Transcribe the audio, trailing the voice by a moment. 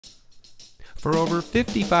For over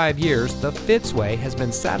 55 years, the Fitzway has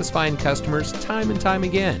been satisfying customers time and time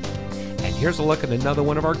again. And here's a look at another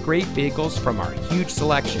one of our great vehicles from our huge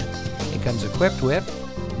selection. It comes equipped with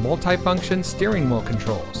multifunction steering wheel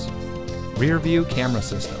controls, rear view camera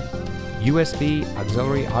system, USB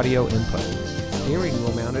auxiliary audio input, steering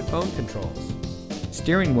wheel mounted phone controls,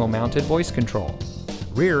 steering wheel mounted voice control,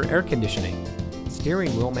 rear air conditioning,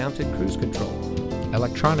 steering wheel mounted cruise control,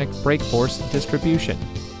 electronic brake force distribution,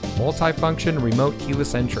 multifunction remote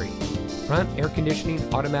keyless entry, front air conditioning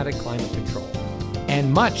automatic climate control,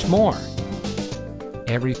 and much more.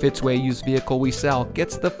 Every Fitzway used vehicle we sell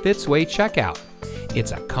gets the Fitzway checkout.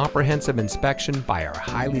 It's a comprehensive inspection by our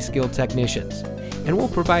highly skilled technicians, and we'll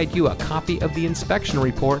provide you a copy of the inspection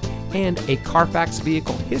report and a Carfax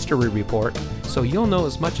vehicle history report so you'll know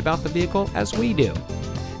as much about the vehicle as we do.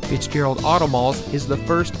 Fitzgerald Auto Malls is the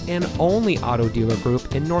first and only auto dealer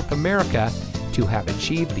group in North America to have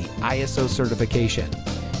achieved the ISO certification,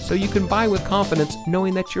 so you can buy with confidence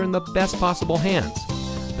knowing that you're in the best possible hands.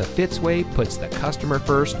 The Fitzway puts the customer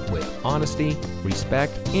first with honesty,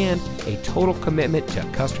 respect, and a total commitment to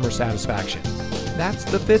customer satisfaction. That's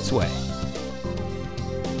the Fitzway.